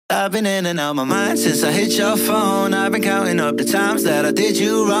I've been in and out my mind since I hit your phone. I've been counting up the times that I did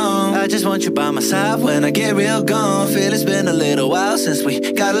you wrong. I just want you by my side when I get real gone. Feel it's been a little while since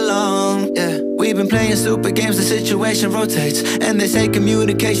we got along, yeah. We've been playing stupid games, the situation rotates. And they say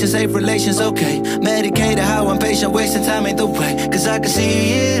communication, safe relations, okay. Medicated how I'm patient, wasting time ain't the way. Cause I can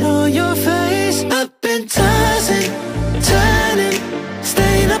see it on your face. I've been tossing, turning,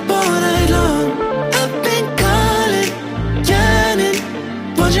 staying up all night long. I've been calling,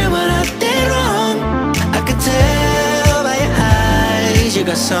 yearning, wondering what I did wrong. I could tell by your eyes you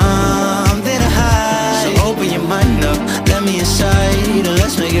got something to hide. So open your mind up, let me inside, and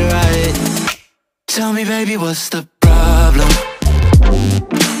let's make it right. Tell me, baby, what's the problem?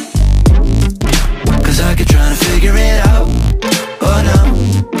 Cause I keep trying to figure it out. Oh no,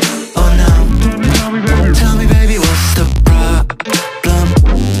 oh no. Tell me, baby, what's the problem?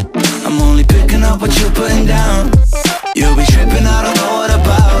 I'm only picking up what you're putting down. You'll be tripping, I don't know what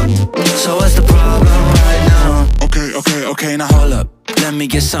about. So what's the problem right now? Okay, now hold up. Let me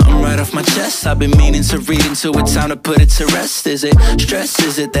get something right off my chest. I've been meaning to read into it, time to put it to rest. Is it stress?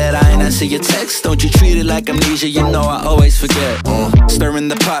 Is it that I ain't answer your text? Don't you treat it like amnesia, you know I always forget. Stirring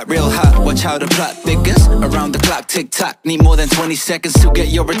the pot real hot, watch how the plot thickens. Around the clock, tick-tock, need more than 20 seconds to get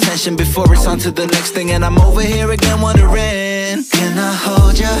your attention before it's on to the next thing. And I'm over here again wondering, can I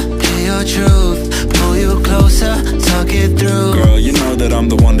hold ya, hear your truth, pull you closer, talk it through? Girl, you know that I'm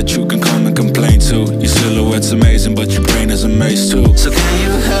the one that you can come and complain to. Your silhouette's amazing, but your brain is a maze too. So can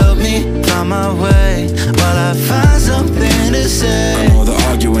you help me find my way while I find something to say? I know the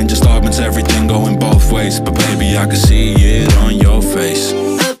arguing just augments everything going both ways, but baby, I can see it on your face.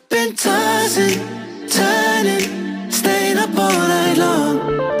 I've been tossing, turning, staying up all night long.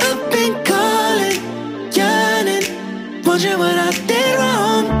 I've been calling, yearning, wondering what I did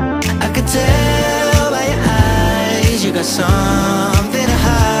wrong. I could tell by your eyes you got something to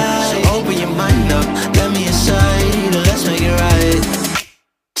hide. So open your mind up, let me inside, and let's make it right.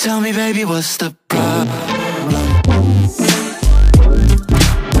 Tell me, baby, what's the problem?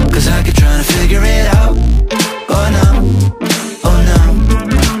 Cause I keep trying to figure it out. Oh no,